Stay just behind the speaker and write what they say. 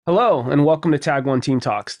Hello, and welcome to Tag1 Team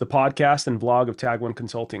Talks, the podcast and vlog of Tag1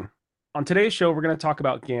 Consulting. On today's show, we're going to talk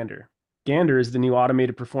about Gander. Gander is the new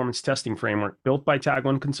automated performance testing framework built by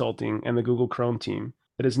Tag1 Consulting and the Google Chrome team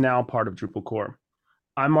that is now part of Drupal Core.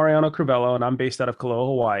 I'm Mariano Crivello, and I'm based out of Kaloha,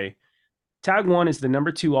 Hawaii. Tag1 is the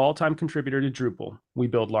 #2 all-time contributor to Drupal. We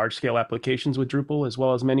build large-scale applications with Drupal, as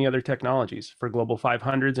well as many other technologies for Global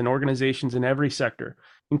 500s and organizations in every sector,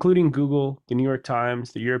 including Google, the New York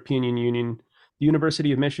Times, the European Union, the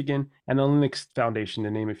University of Michigan, and the Linux Foundation, to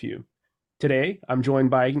name a few. Today, I'm joined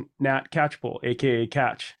by Nat Catchpole, aka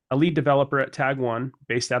Catch, a lead developer at Tag1,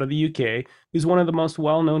 based out of the UK, who's one of the most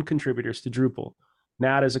well-known contributors to Drupal.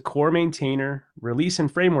 Nat is a core maintainer, release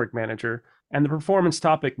and framework manager, and the performance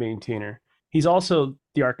topic maintainer. He's also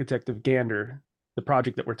the architect of Gander, the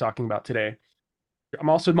project that we're talking about today. I'm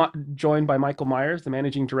also joined by Michael Meyers, the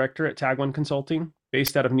managing director at Tag1 Consulting,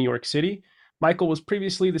 based out of New York City. Michael was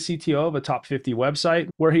previously the CTO of a top 50 website,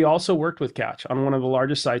 where he also worked with Catch on one of the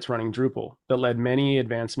largest sites running Drupal that led many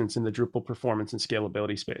advancements in the Drupal performance and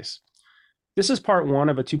scalability space. This is part one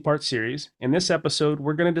of a two-part series. In this episode,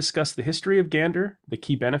 we're going to discuss the history of Gander, the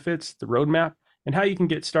key benefits, the roadmap, and how you can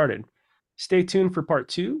get started. Stay tuned for part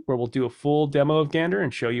two, where we'll do a full demo of Gander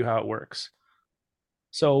and show you how it works.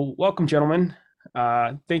 So welcome, gentlemen.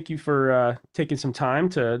 Thank you for taking some time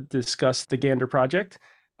to discuss the Gander project.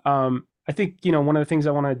 I think, one of the things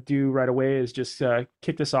I want to do right away is just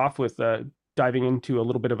kick this off with diving into a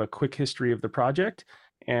little bit of a quick history of the project,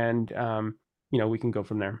 and, we can go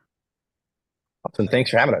from there. Awesome.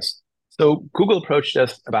 Thanks for having us. So Google approached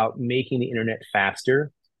us about making the internet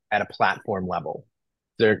faster at a platform level.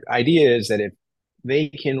 Their idea is that if they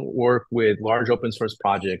can work with large open source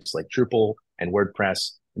projects like Drupal and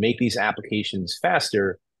WordPress, make these applications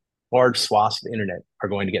faster, large swaths of the internet are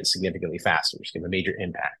going to get significantly faster, which can have a major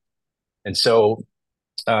impact. And so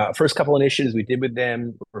first couple initiatives we did with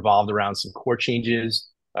them revolved around some core changes,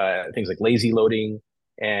 things like lazy loading.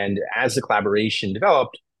 And as the collaboration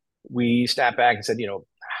developed, we stepped back and said,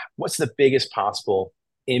 what's the biggest possible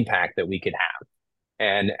impact that we could have?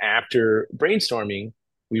 And after brainstorming,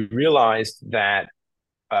 we realized that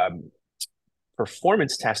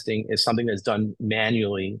performance testing is something that's done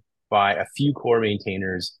manually by a few core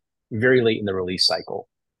maintainers very late in the release cycle.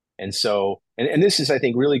 And so, and this is, I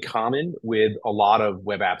think, really common with a lot of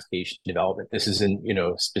web application development. This isn't,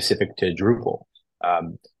 specific to Drupal.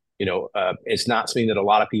 It's not something that a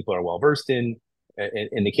lot of people are well versed in.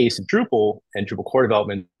 In the case of Drupal and Drupal core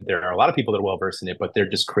development, there are a lot of people that are well versed in it, but they're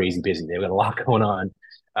just crazy busy. They've got a lot going on.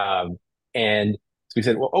 And so we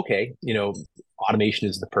said, well, okay, automation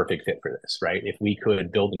is the perfect fit for this, right? If we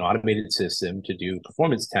could build an automated system to do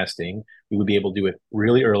performance testing, we would be able to do it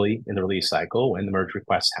really early in the release cycle when the merge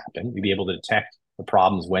requests happen. We'd be able to detect the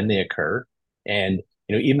problems when they occur. And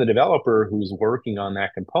even the developer who's working on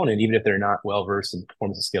that component, even if they're not well versed in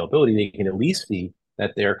performance and scalability, they can at least see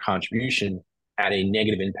that their contribution had a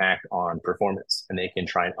negative impact on performance, and they can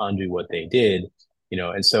try and undo what they did.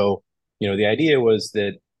 And so the idea was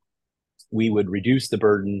that we would reduce the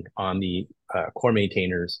burden on the core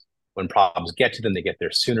maintainers. When problems get to them, they get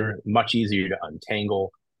there sooner, much easier to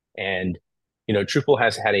untangle. And Drupal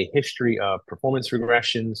has had a history of performance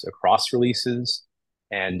regressions across releases,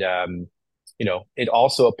 and it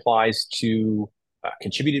also applies to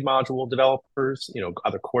contributed module developers,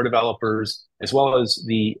 other core developers, as well as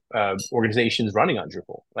the organizations running on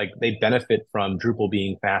Drupal. Like, they benefit from Drupal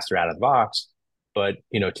being faster out of the box. But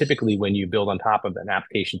typically when you build on top of an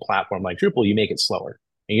application platform like Drupal, you make it slower,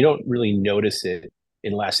 and you don't really notice it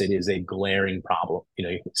unless it is a glaring problem.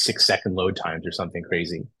 6-second load times or something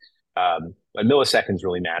crazy. But milliseconds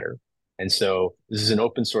really matter. And so this is an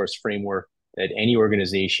open source framework that any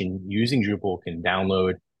organization using Drupal can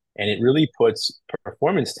download, and it really puts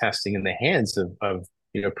performance testing in the hands of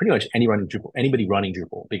pretty much anybody running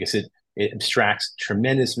Drupal, because it abstracts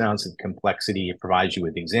tremendous amounts of complexity. It provides you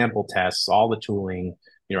with example tests, all the tooling.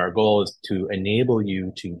 Our goal is to enable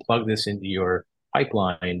you to plug this into your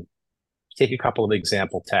pipeline, take a couple of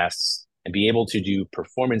example tests, and be able to do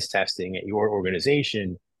performance testing at your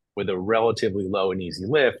organization with a relatively low and easy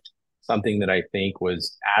lift, something that I think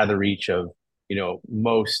was out of the reach of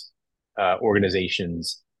most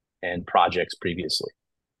organizations and projects previously.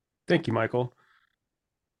 Thank you, Michael.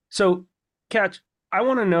 So, Catch, I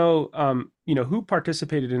want to know, who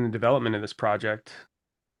participated in the development of this project?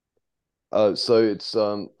 So it's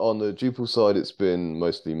on the Drupal side, it's been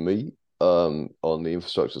mostly me. On the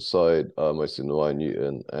infrastructure side, mostly Ryan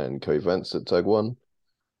Newton and Cody Vance at Tag1.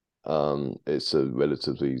 It's a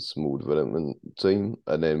relatively small development team,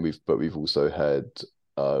 and then we've also had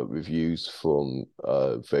reviews from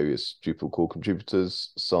various Drupal core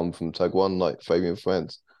contributors, some from Tag1, like Fabian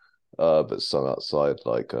France, but some outside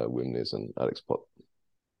like Wimneys and Alex Pop.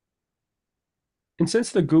 And since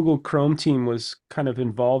the Google Chrome team was kind of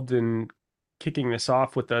involved in kicking this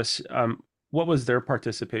off with us, what was their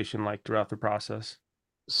participation like throughout the process?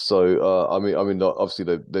 So I mean, obviously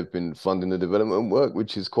they've been funding the development work,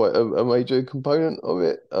 which is quite a major component of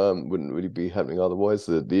it. Wouldn't really be happening otherwise.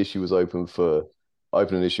 The issue was open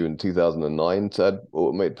an issue in 2009 to add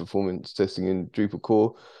automated performance testing in Drupal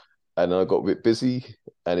core, and I got a bit busy,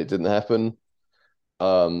 and it didn't happen.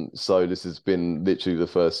 So this has been literally the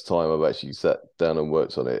first time I've actually sat down and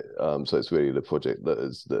worked on it. So it's really the project that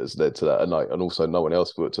has led to that, and also no one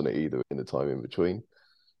else worked on it either in the time in between.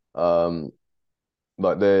 Um,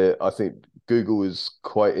 I think Google is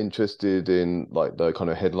quite interested in like the kind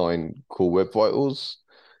of headline core web vitals,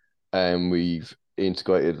 and we've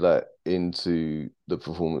integrated that into the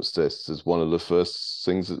performance tests as one of the first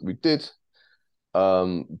things that we did.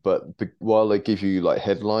 But while they give you like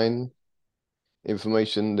headline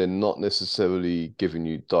information, they're not necessarily giving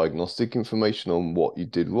you diagnostic information on what you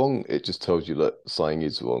did wrong. It just tells you that something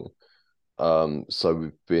is wrong. So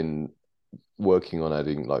we've been working on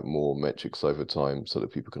adding like more metrics over time so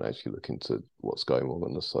that people can actually look into what's going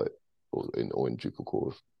on the site or in Drupal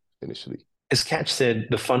core initially. As Catch said,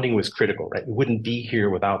 the funding was critical, right? We wouldn't be here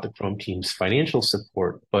without the Chrome team's financial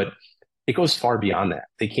support, but it goes far beyond that.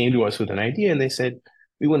 They came to us with an idea and they said,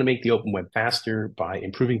 we want to make the open web faster by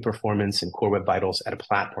improving performance and core web vitals at a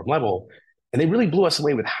platform level. And they really blew us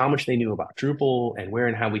away with how much they knew about Drupal and where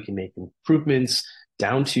and how we can make improvements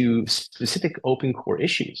down to specific open core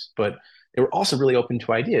issues. But they were also really open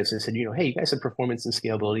to ideas and said, hey, you guys are performance and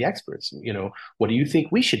scalability experts. What do you think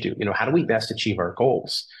we should do? How do we best achieve our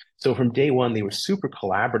goals? So from day one, they were super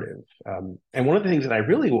collaborative. And one of the things that I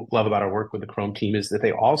really love about our work with the Chrome team is that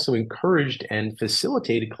they also encouraged and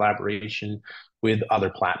facilitated collaboration with other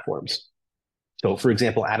platforms. So for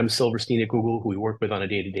example, Adam Silverstein at Google, who we work with on a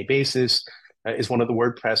day-to-day basis, is one of the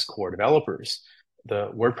WordPress core developers.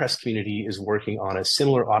 The WordPress community is working on a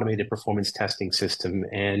similar automated performance testing system,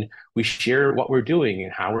 and we share what we're doing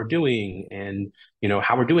and how we're doing and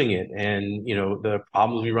how we're doing it and the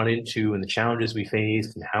problems we run into and the challenges we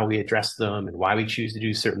face and how we address them and why we choose to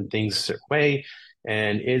do certain things a certain way.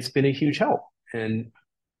 And it's been a huge help. And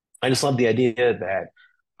I just love the idea that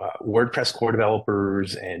WordPress core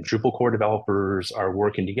developers and Drupal core developers are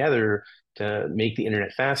working together to make the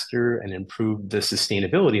internet faster and improve the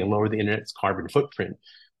sustainability and lower the internet's carbon footprint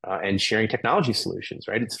and sharing technology solutions,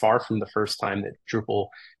 right? It's far from the first time that Drupal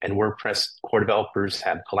and WordPress core developers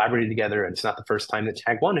have collaborated together. And it's not the first time that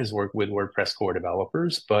Tag1 has worked with WordPress core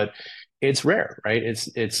developers, but it's rare, right?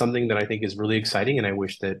 It's something that I think is really exciting. And I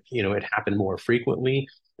wish that, it happened more frequently,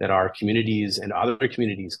 that our communities and other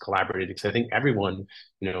communities collaborated, because I think everyone,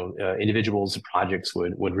 individuals and projects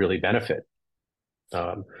would really benefit.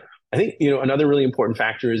 I think, another really important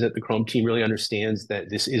factor is that the Chrome team really understands that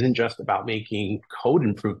this isn't just about making code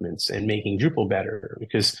improvements and making Drupal better,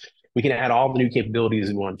 because we can add all the new capabilities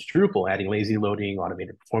we want to Drupal. Adding lazy loading,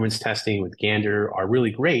 automated performance testing with Gander are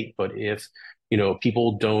really great. But if,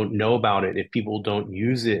 people don't know about it, if people don't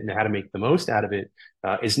use it and how to make the most out of it,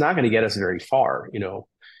 it's not going to get us very far,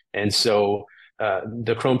 And so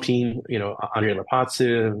the Chrome team, Andre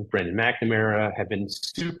Lepotzev, Brendan McNamara have been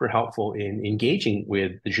super helpful in engaging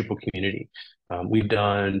with the Drupal community. We've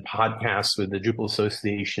done podcasts with the Drupal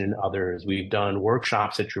Association and others. We've done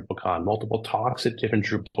workshops at DrupalCon, multiple talks at different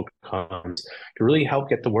DrupalCons to really help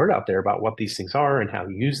get the word out there about what these things are and how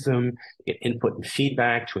to use them, get input and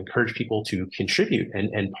feedback to encourage people to contribute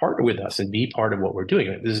and partner with us and be part of what we're doing.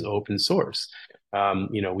 This is open source.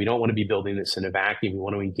 We don't want to be building this in a vacuum. We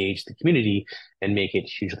want to engage the community and make it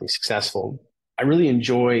hugely successful. I really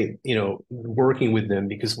enjoy, working with them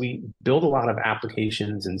because we build a lot of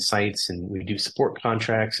applications and sites, and we do support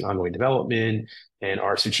contracts and ongoing development and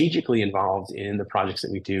are strategically involved in the projects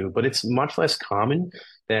that we do. But it's much less common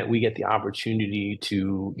that we get the opportunity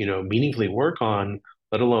to, meaningfully work on,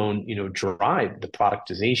 let alone, drive the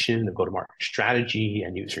productization, the go-to-market strategy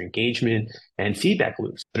and user engagement and feedback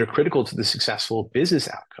loops that are critical to the successful business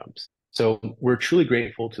outcomes. So we're truly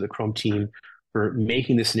grateful to the Chrome team for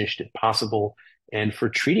making this initiative possible and for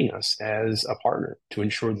treating us as a partner to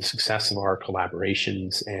ensure the success of our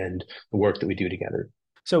collaborations and the work that we do together.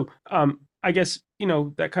 So I guess,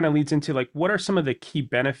 that kind of leads into like, what are some of the key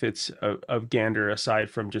benefits of Gander aside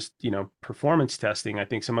from just, performance testing? I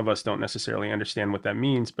think some of us don't necessarily understand what that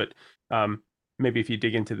means, but maybe if you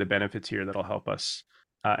dig into the benefits here, that'll help us.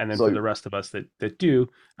 And then for the rest of us that do,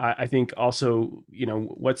 I think also,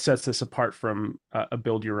 what sets this apart from a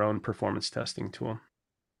build your own performance testing tool?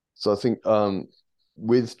 So I think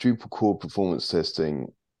with Drupal core performance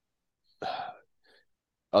testing,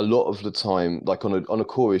 a lot of the time, like on a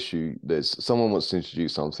core issue, there's someone wants to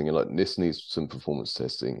introduce something and like this needs some performance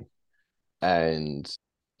testing, and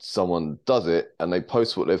someone does it and they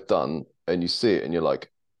post what they've done, and you see it and you're like,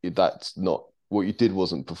 that's not what you did,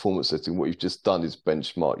 wasn't performance testing. What you've just done is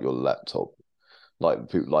benchmark your laptop. Like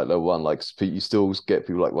people like they'll run like you still get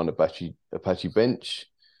people like run Apache Bench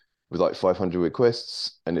with like 500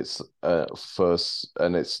 requests, and it's first,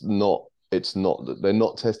 and it's not that they're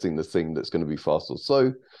not testing the thing that's going to be fast or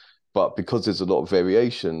slow, but because there's a lot of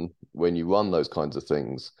variation when you run those kinds of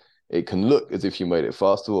things, it can look as if you made it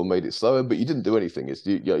faster or made it slower, but you didn't do anything.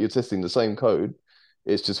 You're testing the same code.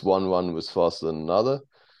 It's just one run was faster than another,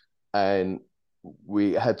 and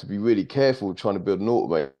we had to be really careful trying to build an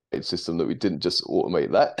automated system that we didn't just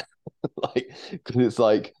automate that. Like, because it's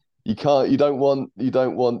like you don't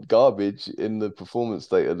want garbage in the performance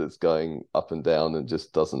data that's going up and down and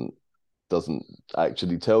just doesn't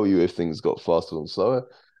actually tell you if things got faster or slower,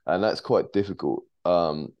 and that's quite difficult.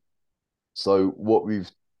 So what we've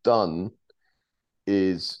done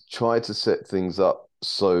is try to set things up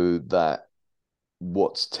so that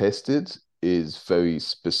what's tested is very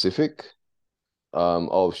specific.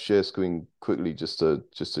 I'll share screen quickly just to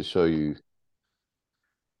show you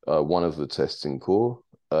one of the tests in core,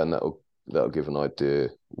 and that'll give an idea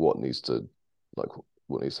what needs to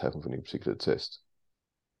happen for any particular test.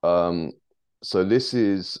 So this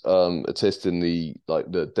is a test in the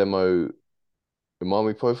demo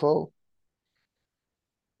Umami profile,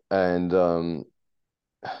 and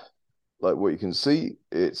like what you can see,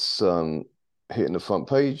 it's hitting the front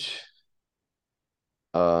page,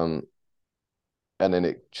 and then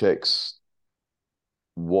it checks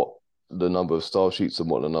what the number of style sheets and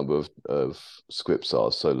what the number of scripts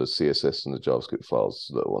are. So the CSS and the JavaScript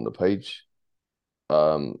files that are on the page,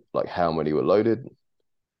 like how many were loaded.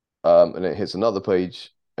 And it hits another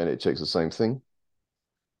page and it checks the same thing.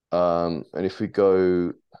 And if we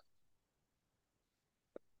go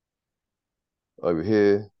over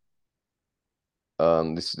here,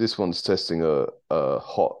 this one's testing a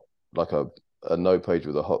hot, like a node page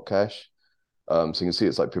with a hot cache. So you can see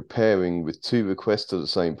it's like preparing with 2 requests to the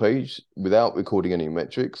same page without recording any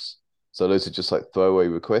metrics. So those are just like throwaway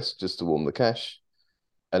requests just to warm the cache.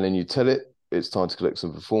 And then you tell it it's time to collect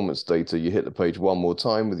some performance data. You hit the page one more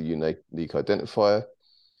time with a unique identifier.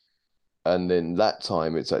 And then that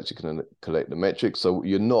time it's actually going to collect the metrics. So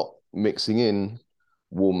you're not mixing in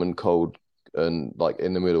warm and cold and like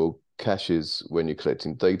in the middle caches when you're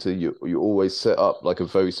collecting data. You always set up like a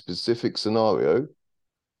very specific scenario,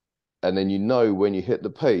 and then you know when you hit the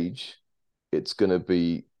page, it's going to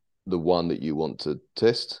be the one that you want to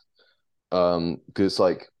test. Because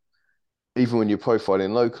like even when you're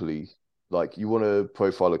profiling locally, like you want to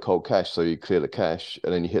profile a cold cache, so you clear the cache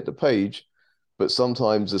and then you hit the page. But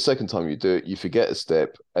sometimes the second time you do it, you forget a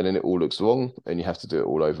step and then it all looks wrong and you have to do it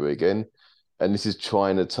all over again. And this is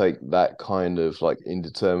trying to take that kind of like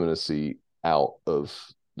indeterminacy out of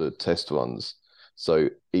the test runs. So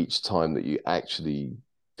each time that you actually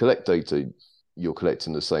collect data, you're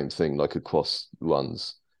collecting the same thing, like across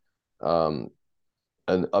runs. And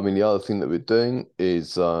I mean, the other thing that we're doing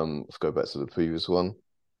is, let's go back to the previous one.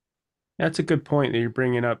 That's a good point that you're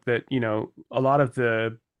bringing up, that, a lot of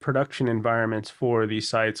the production environments for these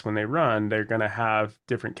sites, when they run, they're going to have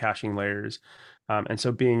different caching layers. And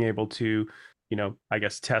so being able to, I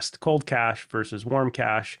guess, test cold cache versus warm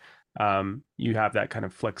cache, you have that kind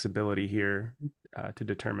of flexibility here to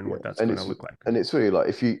determine what that's going to look like. And it's really like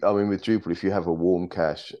I mean, with Drupal, if you have a warm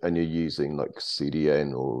cache and you're using like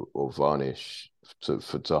CDN or Varnish to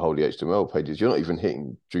hold the HTML pages, you're not even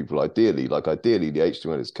hitting Drupal ideally. Like ideally, the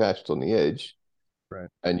HTML is cached on the edge, right?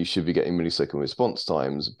 And you should be getting millisecond response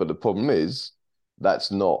times. But the problem is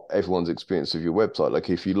that's not everyone's experience of your website. Like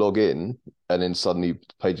if you log in and then suddenly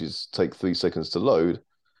pages take 3 seconds to load,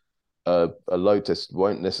 a load test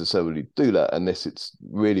won't necessarily do that unless it's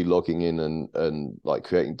really logging in and like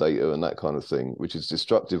creating data and that kind of thing, which is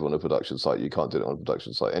destructive on a production site. You can't do it on a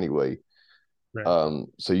production site anyway. Right.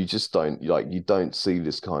 So you just don't see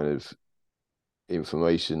this kind of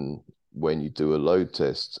information when you do a load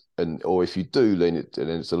test, or if you do, then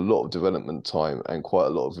it's a lot of development time and quite a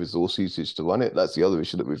lot of resource usage to run it. That's the other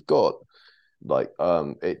issue that we've got. Like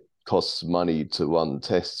it costs money to run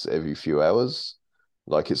tests every few hours.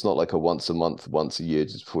 Like it's not like a once a month, once a year,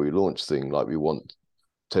 just before you launch thing. Like we want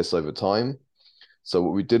tests over time. So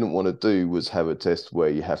what we didn't want to do was have a test where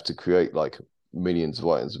you have to create like millions of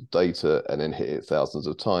items of data and then hit it thousands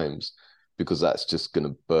of times, because that's just going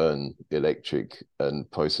to burn electric and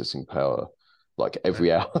processing power like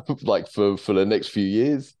every hour, like for the next few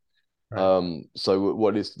years. Right. So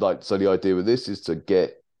what is like, so the idea with this is to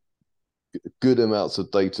get good amounts of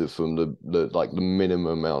data from the like the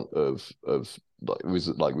minimum amount of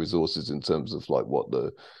resources in terms of like what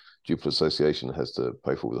the Drupal Association has to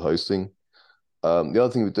pay for with hosting. The other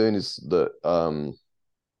thing we're doing is that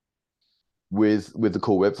with the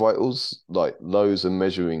core web vitals, like those are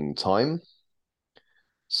measuring time.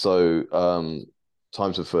 So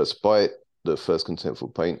times the first byte, the first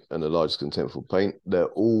contentful paint, and the largest contentful paint, they're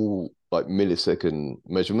all like millisecond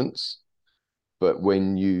measurements. But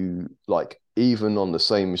when you like even on the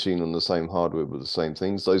same machine on the same hardware with the same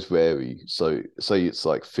things, those vary. So say it's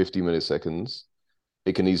like 50 milliseconds,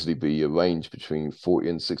 it can easily be a range between 40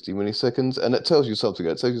 and 60 milliseconds. And it tells you something.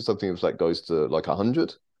 It tells you something if that goes to like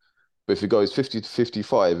 100. But if it goes 50 to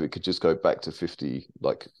 55, it could just go back to 50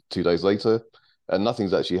 like 2 days later. And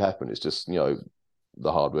nothing's actually happened. It's just,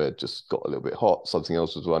 the hardware just got a little bit hot. Something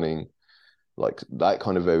else was running. Like that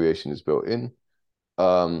kind of variation is built in.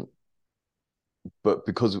 But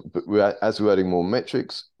as we're adding more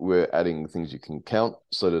metrics, we're adding things you can count.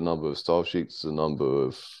 So the number of style sheets, the number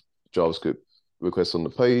of JavaScript requests on the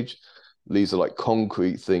page, these are like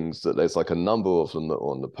concrete things that there's like a number of them that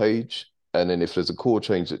are on the page. And then if there's a core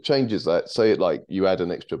change that changes that, say it like you add an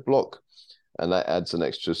extra block and that adds an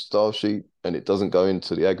extra style sheet and it doesn't go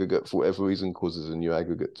into the aggregate for whatever reason, causes a new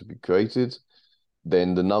aggregate to be created,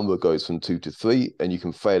 then the number goes from 2 to 3 and you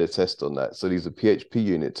can fail a test on that. So these are PHP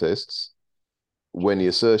unit tests. When the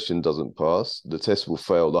assertion doesn't pass, the test will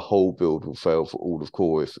fail. The whole build will fail for all of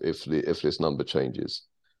core if this number changes.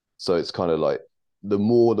 So it's kind of like the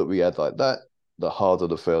more that we add like that, the harder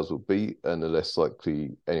the fails will be, and the less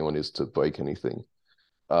likely anyone is to break anything.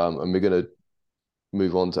 And we're going to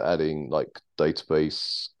move on to adding like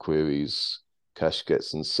database queries, cache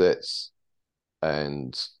gets and sets,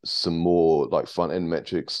 and some more like front end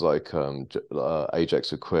metrics like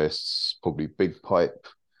Ajax requests, probably big pipe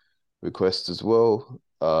requests as well,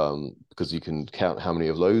 because you can count how many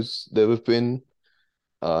of those there have been.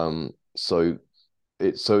 So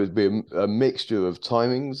it'd be a mixture of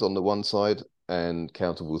timings on the one side and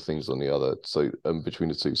countable things on the other. So between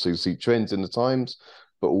the two, so you see trends in the times,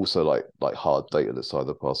 but also like hard data that's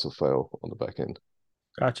either pass or fail on the back end.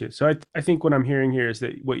 Gotcha. So I think what I'm hearing here is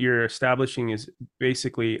that what you're establishing is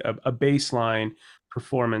basically a baseline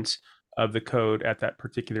performance of the code at that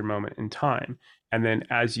particular moment in time. And then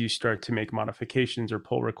as you start to make modifications or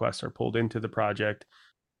pull requests are pulled into the project,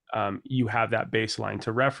 you have that baseline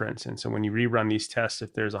to reference. And so when you rerun these tests,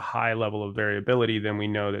 if there's a high level of variability, then we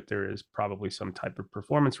know that there is probably some type of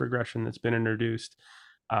performance regression that's been introduced,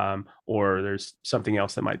 or there's something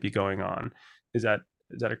else that might be going on. Is that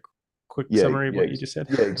a quick summary of what you just said?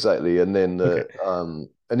 Yeah, exactly. And then Okay.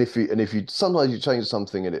 and if you sometimes you change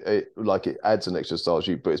something and it adds an extra style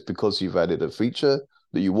sheet, but it's because you've added a feature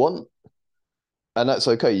that you want, and that's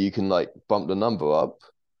okay. You can like bump the number up,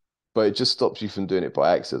 but it just stops you from doing it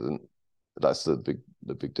by accident. That's the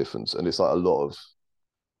big difference. And it's like a lot of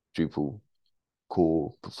Drupal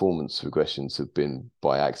core performance regressions have been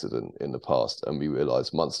by accident in the past, and we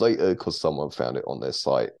realized months later because someone found it on their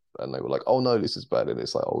site and they were like, oh no, this is bad. And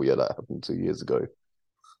it's like, oh yeah, that happened 2 years ago.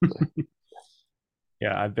 So.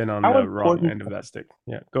 Yeah, I've been on How the wrong important? end of that stick.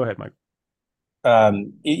 Yeah, go ahead, Mike.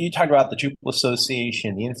 You talked about the Drupal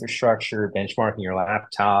Association, the infrastructure, benchmarking your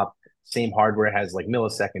laptop. Same hardware has like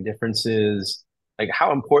millisecond differences. Like,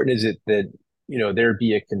 how important is it that there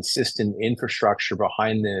be a consistent infrastructure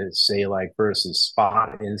behind this, say, like versus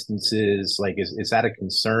spot instances? Like, is that a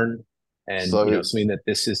concern? And So something that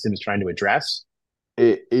this system is trying to address?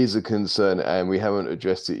 it is a concern, and we haven't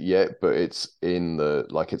addressed it yet, but it's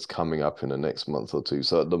it's coming up in the next month or two.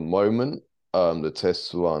 So at the moment, the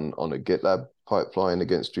tests run on a GitLab pipeline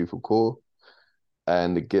against Drupal core,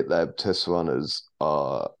 and the GitLab test runners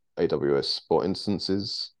are AWS Spot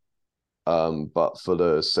instances. But for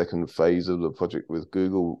the second phase of the project with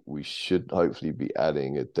Google, we should hopefully be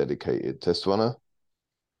adding a dedicated test runner.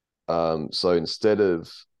 So instead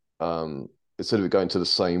of going to the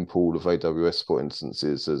same pool of AWS Spot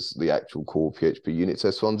instances as the actual core PHP unit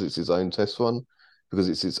test runs, it's its own test run because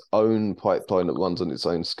it's its own pipeline that runs on its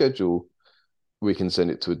own schedule. We can send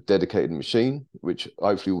it to a dedicated machine, which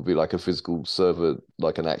hopefully will be like a physical server,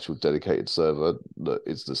 like an actual dedicated server that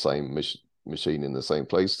is the same machine in the same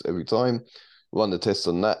place every time. Run the tests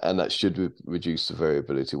on that, and that should reduce the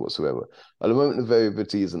variability whatsoever. At the moment, the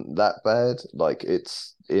variability isn't that bad. Like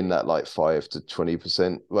it's in that like 5 to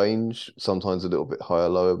 20% range, sometimes a little bit higher,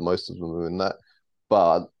 lower. Most of them are in that.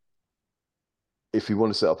 But if you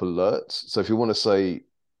want to set up alerts, so if you want to say,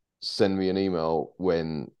 send me an email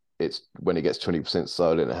when it gets 20%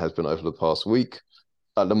 silent, it has been over the past week.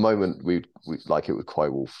 At the moment, we like it with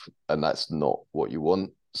Quywolf, and that's not what you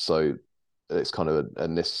want. So it's kind of a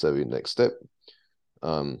necessary next step.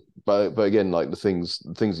 But again, like the things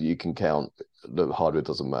that you can count, the hardware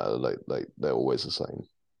doesn't matter. Like they're always the same.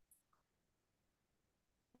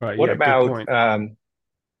 Right. What Yeah. Good about point.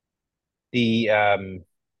 the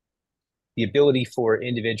the ability for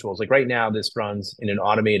individuals? Like right now, this runs in an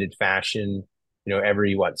automated fashion,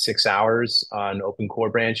 every 6 hours on open core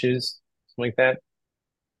branches, something like that.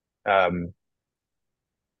 Um,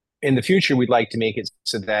 in the future, we'd like to make it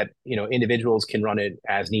so that individuals can run it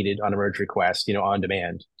as needed on a merge request, on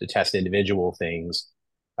demand to test individual things.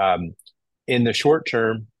 In the short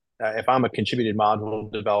term, if I'm a contributed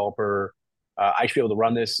module developer, I should be able to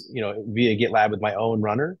run this, via GitLab with my own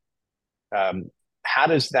runner. How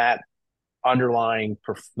does that underlying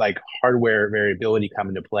hardware variability come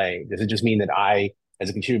into play? Does it just mean that I, as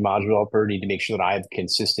a contributed module developer, need to make sure that I have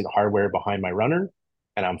consistent hardware behind my runner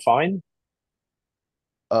and I'm fine?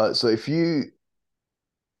 So if you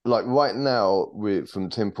like right now with from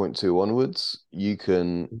 10.2 onwards, you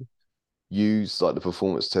can use like the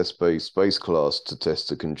performance test base class to test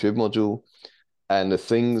the contrib module, and the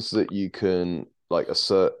things that you can like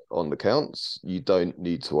assert on the counts, you don't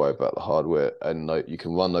need to worry about the hardware, and you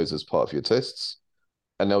can run those as part of your tests,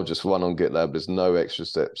 and they'll just run on GitLab. There's no extra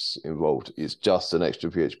steps involved. It's just an extra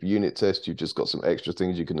PHP unit test. You've just got some extra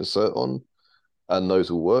things you can assert on, and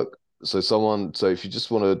those will work. So if you just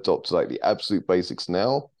want to adopt like the absolute basics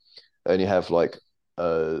now, and you have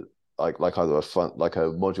uh like either a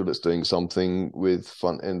module that's doing something with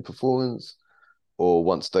front end performance, or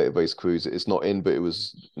once database queries, it's not in, but it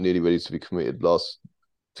was nearly ready to be committed last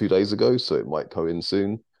 2 days ago, so it might go in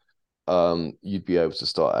soon. You'd be able to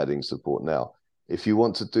start adding support now. If you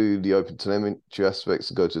want to do the open telemetry aspects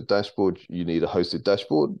and go to the dashboard, you need a hosted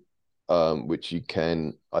dashboard, which you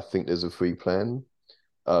can. I think there's a free plan,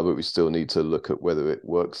 but we still need to look at whether it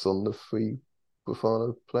works on the free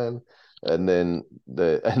Grafana plan. And then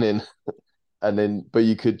but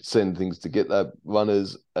you could send things to GitLab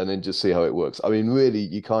runners and then just see how it works. I mean, really,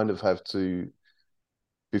 you kind of have to,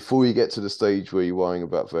 before you get to the stage where you're worrying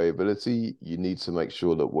about variability, you need to make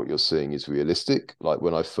sure that what you're seeing is realistic. Like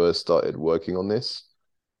when I first started working on this,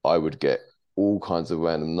 I would get all kinds of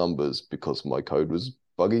random numbers because my code was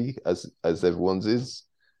buggy, as everyone's is.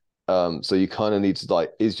 So you kind of need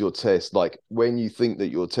to is your test, like when you think that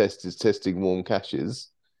your test is testing warm caches,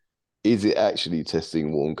 is it actually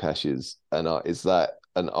testing warm caches? And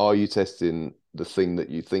are you testing the thing that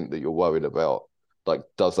you think that you're worried about? Like,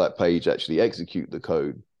 does that page actually execute the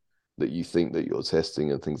code that you think that you're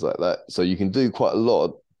testing and things like that? So you can do quite a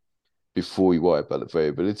lot before you worry about the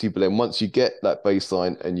variability. But then once you get that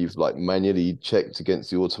baseline and you've like manually checked against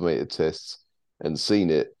the automated tests and seen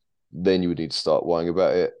it, then you would need to start worrying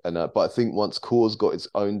about it. And but I think once Core's got its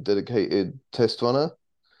own dedicated test runner,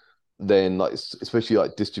 then like especially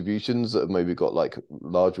like distributions that have maybe got like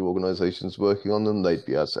larger organizations working on them, they'd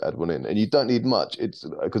be able to add one in. And you don't need much. It's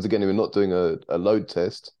because again, we're not doing a load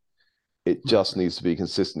test. It Right. just needs to be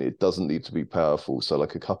consistent. It doesn't need to be powerful. So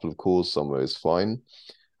like a couple of cores somewhere is fine.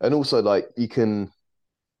 And also like you can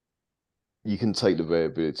take the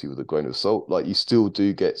variability with a grain of salt. Like you still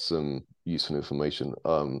do get some useful information.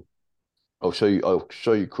 I'll show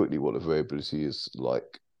you quickly what the variability is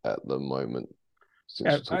like at the moment, since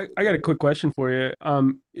Yeah, you talk I got a quick question for you.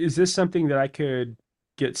 Is this something that I could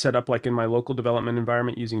get set up like in my local development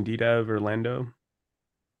environment using DDEV or Lando?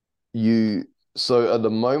 you so at the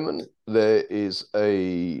moment there's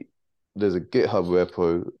a GitHub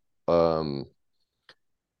repo, um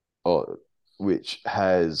which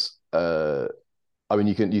has I mean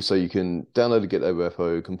you can download a GitHub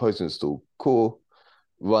repo, compose and install core,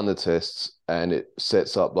 run the tests, and it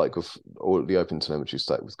sets up like all the open telemetry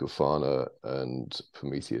stack with Grafana and Oh,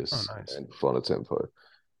 Prometheus nice. and Grafana Tempo.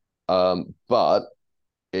 But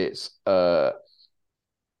it's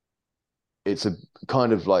it's a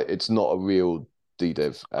kind of like it's not a real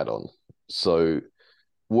DDEV add-on. So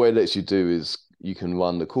what it lets you do is you can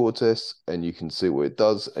run the core test and you can see what it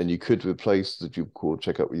does, and you could replace the Drupal core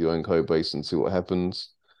checkup with your own code base and see what happens.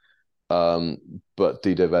 But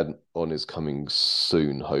DDEV add-on is coming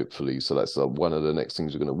soon, hopefully. So that's one of the next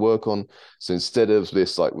things we're going to work on. So instead of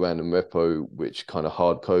this like random repo, which kind of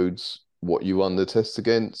hard codes what you run the test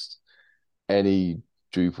against, any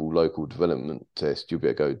Drupal local development test, you'll be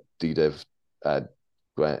able to go DDEV add.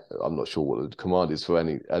 I'm not sure what the command is for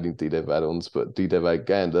adding DDEV add-ons, but DDEV add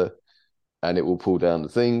Gander, and it will pull down the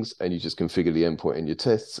things, and you just configure the endpoint in your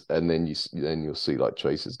tests, and then you'll see like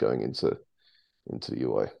traces going into the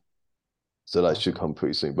UI. So that should Awesome. come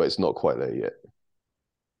pretty soon, but it's not quite there yet.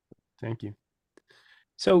 Thank you.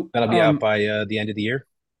 So, That'll be out by the end of the year.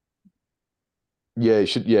 Yeah, it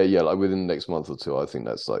should. Yeah, yeah. Like within the next month or two, I think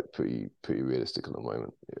that's like pretty realistic at the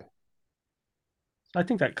moment. Yeah. I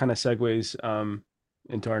think that kind of segues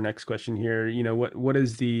into our next question here. You know, what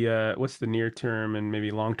is the what's the near term and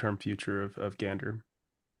maybe long term future of Gander?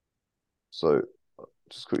 So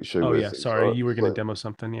just quickly show you Oh where yeah, things sorry, are. you were going to So demo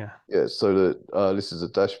something. Yeah. yeah, so this is a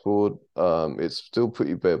dashboard. It's still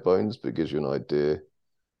pretty bare bones, but it gives you an idea.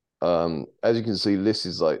 As you can see, this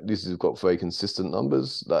has got very consistent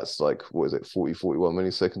numbers. That's like, what is it, 40, 41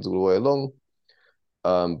 milliseconds all the way along.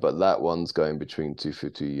 But that one's going between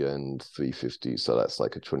 250 and 350. So that's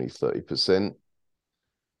like a 20, 30%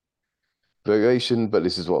 variation. But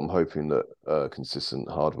this is what I'm hoping that consistent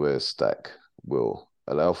hardware stack will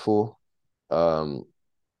allow for. Um,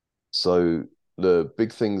 so the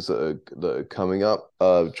big things that are coming up,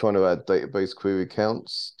 trying to add database query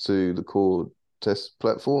counts to the core test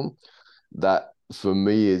platform. That for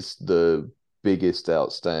me is the biggest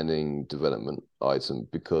outstanding development item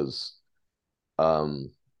because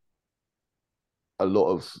um, a lot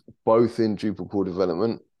of both in Drupal core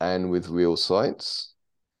development and with real sites,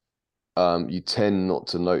 you tend not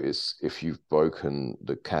to notice if you've broken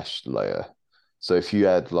the cache layer. So if you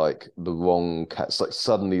add like the wrong cache, like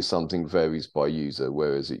suddenly something varies by user,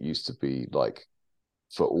 whereas it used to be like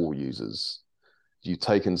for all users. You've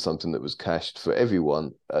taken something that was cached for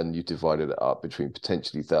everyone and you divided it up between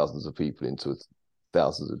potentially thousands of people into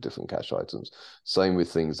thousands of different cache items. Same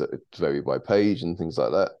with things that vary by page and things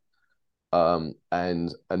like that.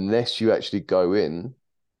 And unless you actually go in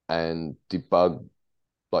and debug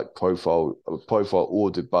like profile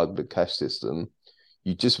or debug the cache system,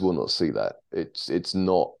 you just will not see that. It's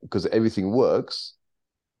not because everything works.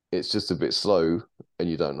 It's just a bit slow and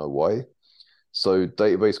you don't know why. So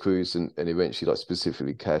database queries and eventually like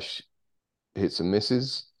specifically cache hits and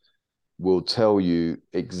misses will tell you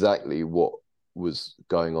exactly what was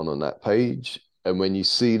going on that page. And when you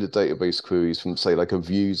see the database queries from, say, like a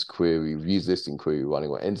views query, views listing query running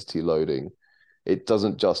or entity loading, it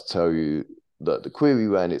doesn't just tell you that the query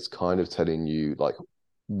ran, it's kind of telling you like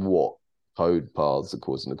what code paths are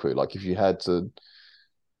causing the query. Like if you had to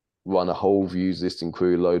run a whole views listing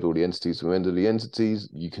query, load all the entities, render the entities,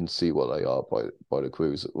 you can see what they are by the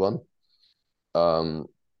queries that run.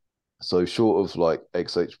 So short of like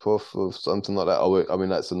XHProf or something like that, I mean,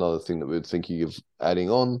 that's another thing that we're thinking of adding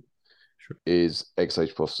on Sure. is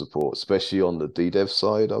XHProf support, especially on the DDev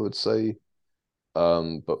side, I would say,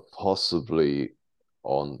 but possibly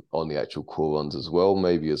on the actual core runs as well,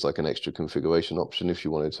 maybe as like an extra configuration option if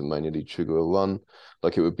you wanted to manually trigger a run.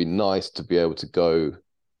 Like it would be nice to be able to go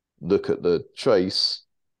look at the trace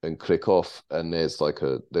and click off, and there's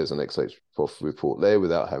an XHProf report there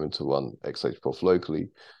without having to run XHProf locally.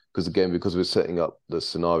 Because again, because we're setting up the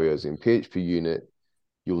scenarios in PHP unit,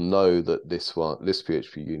 you'll know that this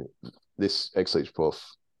PHP unit, this XHProf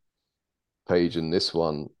page and this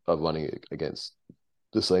one are running against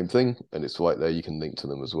the same thing, and it's right there. You can link to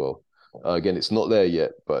them as well. Again, it's not there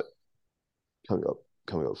yet, but coming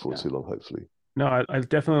up for Yeah. too long, hopefully. No, I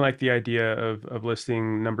definitely like the idea of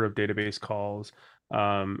listing number of database calls,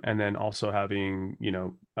 and then also having, you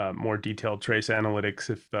know, more detailed trace analytics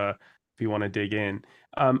if you want to dig in.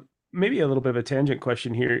 Maybe a little bit of a tangent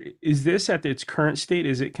question here. Is this at its current state?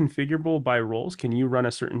 Is it configurable by roles? Can you run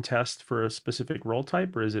a certain test for a specific role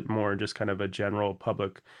type, or is it more just kind of a general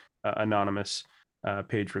public anonymous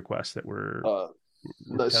page request that Uh,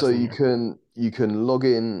 we're no, so testing here? you can log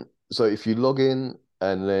in. So if you log in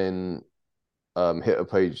and then hit a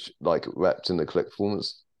page like wrapped in the collect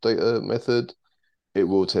performance data method, it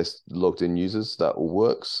will test logged in users. That all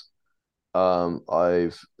works.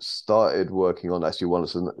 I've started working on actually one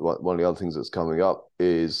of the other things that's coming up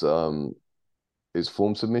is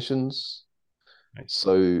form submissions. Nice.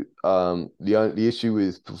 So the issue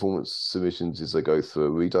with performance submissions is they go through a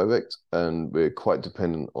redirect, and we're quite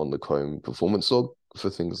dependent on the Chrome performance log for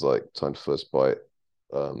things like time to first byte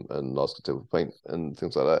and last attempt paint and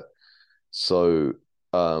things like that. So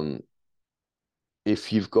um,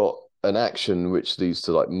 if you've got an action which leads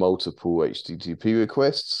to like multiple HTTP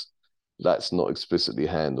requests, that's not explicitly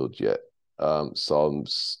handled yet. So I'm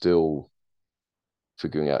still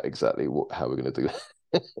figuring out exactly how we're going to do that.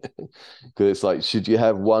 Because it's like, should you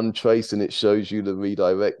have one trace and it shows you the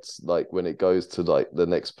redirects, like when it goes to like the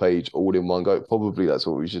next page all in one go? Probably that's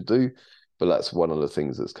what we should do, but that's one of the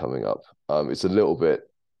things that's coming up. It's a little bit,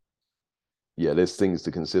 yeah, there's things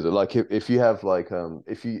to consider. Like if you have like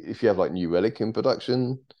if you have like New Relic in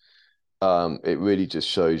production, it really just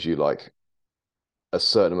shows you like a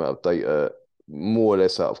certain amount of data more or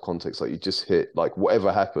less out of context. Like you just hit like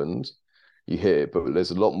whatever happened, you hit it. But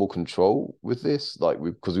there's a lot more control with this, like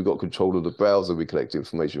because we've got control of the browser, we collect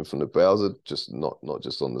information from the browser, just not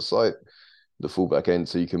just on the site, the full back end.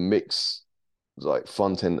 So you can mix like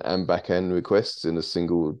front end and back end requests in a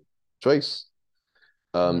single trace.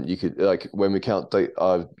 You could, like, when we count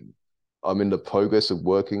data, I'm in the progress of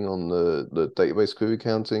working on the database query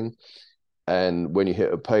counting. And when you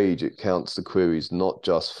hit a page, it counts the queries not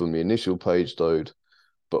just from the initial page load,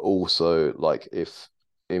 but also like if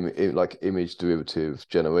like image derivative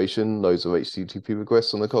generation, those are HTTP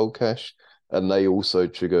requests on the cold cache, and they also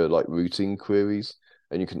trigger like routing queries.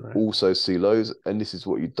 And you can also see those. And this is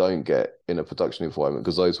what you don't get in a production environment,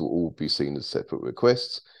 because those will all be seen as separate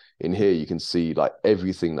requests. In here, you can see like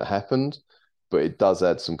everything that happened, but it does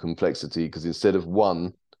add some complexity, because instead of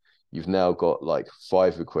one, you've now got like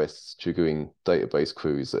 5 requests triggering database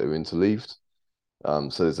queries that are interleaved.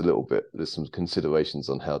 So there's some considerations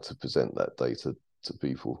on how to present that data to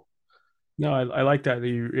people. No, I like that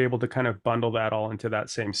you're able to kind of bundle that all into that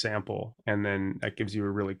same sample, and then that gives you a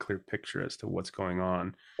really clear picture as to what's going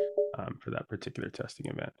on for that particular testing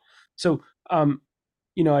event. So,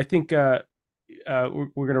 I think we're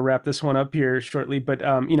going to wrap this one up here shortly, but,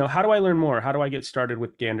 how do I learn more? How do I get started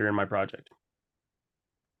with Gander in my project?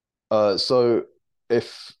 So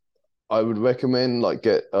if I would recommend like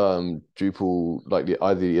get Drupal, like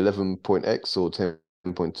either the 11.x or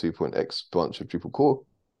 10.2.x branch of Drupal Core.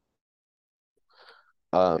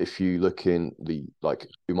 If you look in the like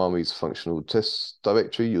Umami's functional tests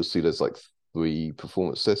directory, you'll see there's like 3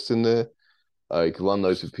 performance tests in there. You can run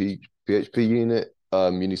those with PHP unit.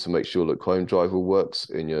 You need to make sure that Chrome driver works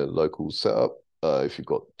in your local setup. If you've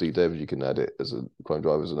got DDev, you can add it as a Chrome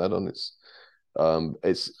driver as an add-on.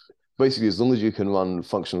 It's basically, as long as you can run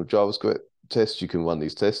functional JavaScript tests, you can run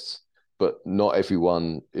these tests, but not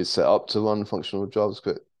everyone is set up to run functional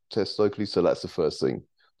JavaScript tests locally. So that's the first thing.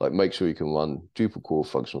 Like, make sure you can run Drupal core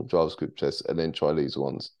functional JavaScript tests, and then try these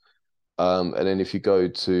ones. And then if you go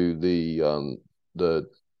to the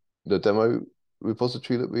demo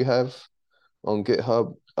repository that we have on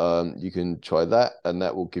GitHub, you can try that, and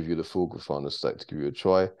that will give you the full Grafana stack to give you a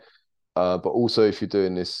try. But also, if you're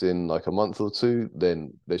doing this in like a month or 2,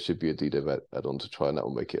 then there should be a DDev add-on to try, and that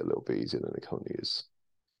will make it a little bit easier than it currently is.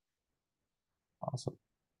 Awesome.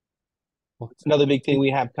 Another big thing we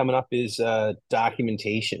have coming up is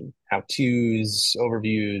documentation, how-tos,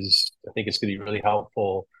 overviews. I think it's going to be really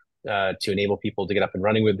helpful to enable people to get up and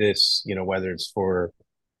running with this, whether it's for,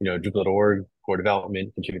 Drupal.org, core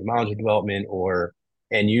development, contributed module development, or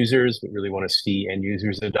end users. We really want to see end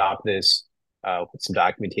users adopt this. Put some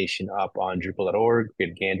documentation up on Drupal.org,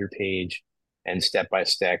 create a Gander page, and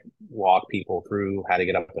step-by-step walk people through how to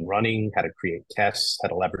get up and running, how to create tests, how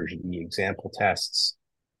to leverage the example tests,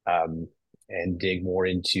 and dig more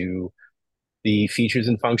into the features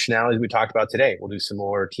and functionalities we talked about today. We'll do some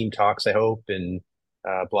more team talks, I hope, and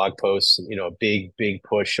blog posts, a big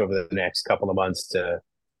push over the next couple of months to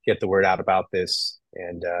get the word out about this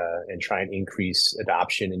and try and increase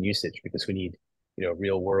adoption and usage, because we need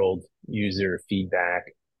real world user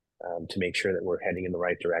feedback to make sure that we're heading in the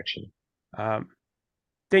right direction.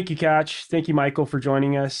 Thank you, Catch. Thank you, Michael, for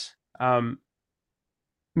joining us.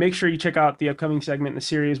 Make sure you check out the upcoming segment in the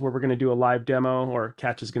series where we're going to do a live demo, or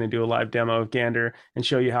Catch is going to do a live demo of Gander and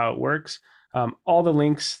show you how it works. All the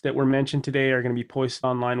links that were mentioned today are going to be posted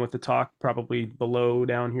online with the talk, probably below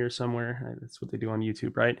down here somewhere. That's what they do on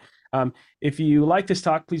YouTube, right? If you like this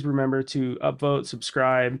talk, please remember to upvote,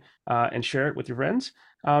 subscribe, and share it with your friends.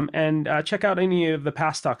 And check out any of the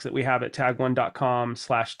past talks that we have at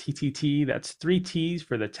tag1.com/TTT. That's 3 T's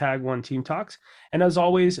for the Tag1 Team Talks. And as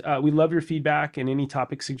always, we love your feedback and any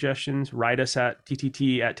topic suggestions. Write us at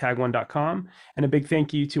ttt@tag1.com. And a big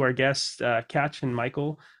thank you to our guests, Catch and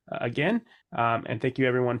Michael, again. And thank you,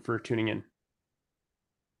 everyone, for tuning in.